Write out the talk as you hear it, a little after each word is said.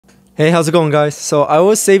Hey, how's it going, guys? So I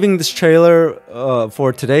was saving this trailer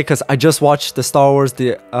for today because I just watched the Star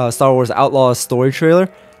Wars Outlaws story trailer,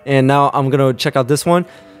 and now I'm gonna check out this one,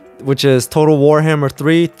 which is Total Warhammer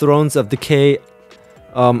 3 Thrones of Decay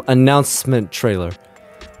announcement trailer.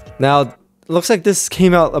 Now, it looks like this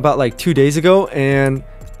came out about like 2 days ago, and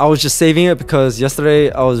I was just saving it because yesterday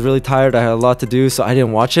I was really tired. I had a lot to do, so I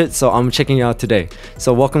didn't watch it. So I'm checking it out today.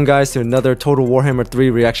 So welcome, guys, to another Total Warhammer 3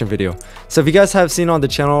 reaction video. So if you guys have seen on the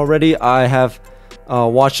channel already, I have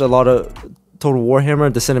watched a lot of Total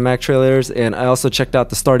Warhammer, the cinematic trailers, and I also checked out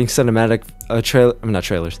the starting cinematic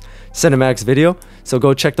cinematics video. So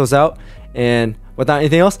go check those out. And without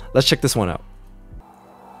anything else, let's check this one out.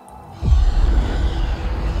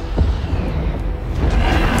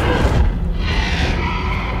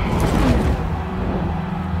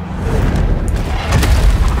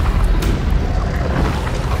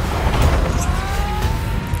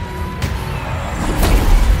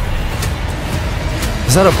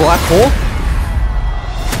 Is that a black hole?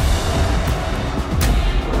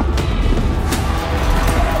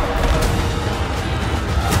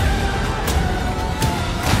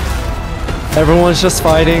 Everyone's just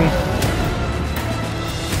fighting.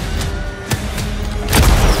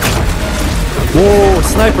 Whoa,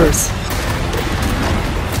 snipers!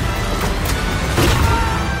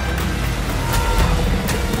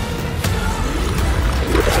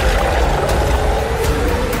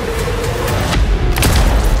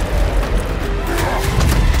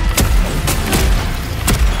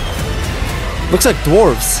 Looks like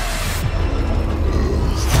dwarves.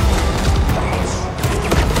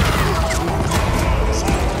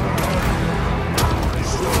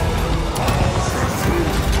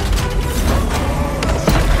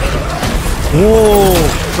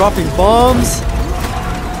 Whoa, dropping bombs.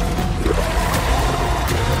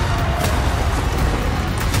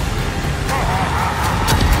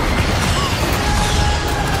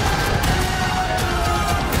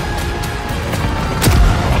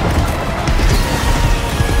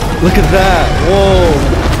 Look at that! Whoa!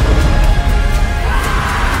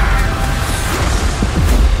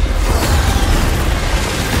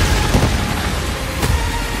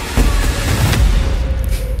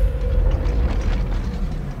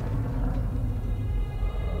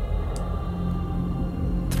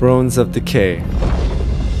 Thrones of Decay.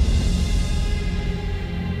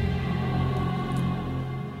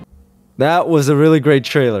 That was a really great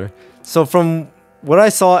trailer. So from what I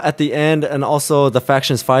saw at the end, and also the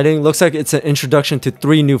factions fighting, looks like it's an introduction to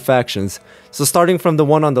 3 new factions. So starting from the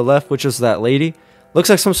one on the left, which is that lady, looks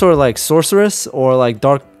like some sort of like sorceress or like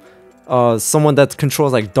dark, someone that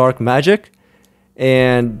controls like dark magic.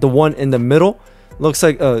 And the one in the middle looks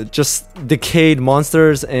like just decayed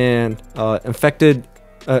monsters and infected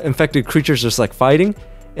creatures just like fighting.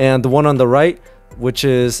 And the one on the right, which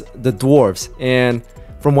is the dwarves. And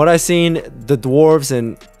from what I've seen, the dwarves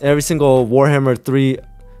in every single Warhammer 3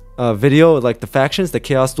 video, like the factions, the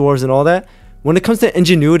Chaos Dwarves and all that, when it comes to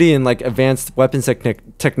ingenuity and like advanced weapons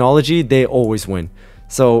technology, they always win.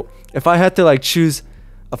 So if I had to like choose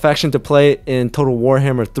a faction to play in Total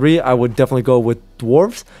Warhammer 3, I would definitely go with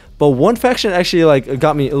dwarves. But one faction actually like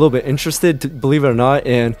got me a little bit interested, believe it or not,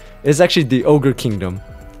 and it's actually the Ogre Kingdom.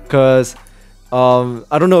 Because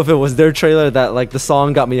I don't know if it was their trailer that like the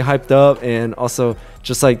song got me hyped up, and also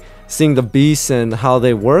just like seeing the beasts and how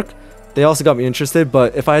they work, they also got me interested.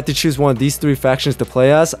 But if I had to choose one of these 3 factions to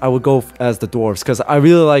play as, I would go as the dwarves because I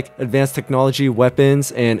really like advanced technology,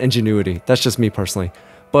 weapons, and ingenuity. That's just me personally.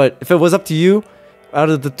 But if it was up to you, out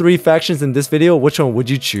of the 3 factions in this video, which one would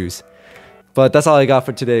you choose? But that's all I got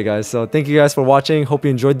for today, guys. So thank you guys for watching. Hope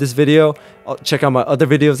you enjoyed this video. Check out my other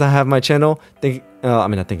videos I have on my channel. Keep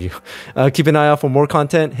an eye out for more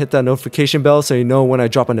content. Hit that notification bell so you know when I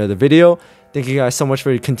drop another video. Thank you guys so much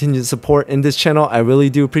for your continued support in this channel. I really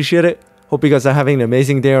do appreciate it. Hope you guys are having an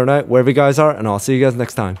amazing day or night wherever you guys are, and I'll see you guys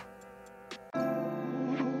next time.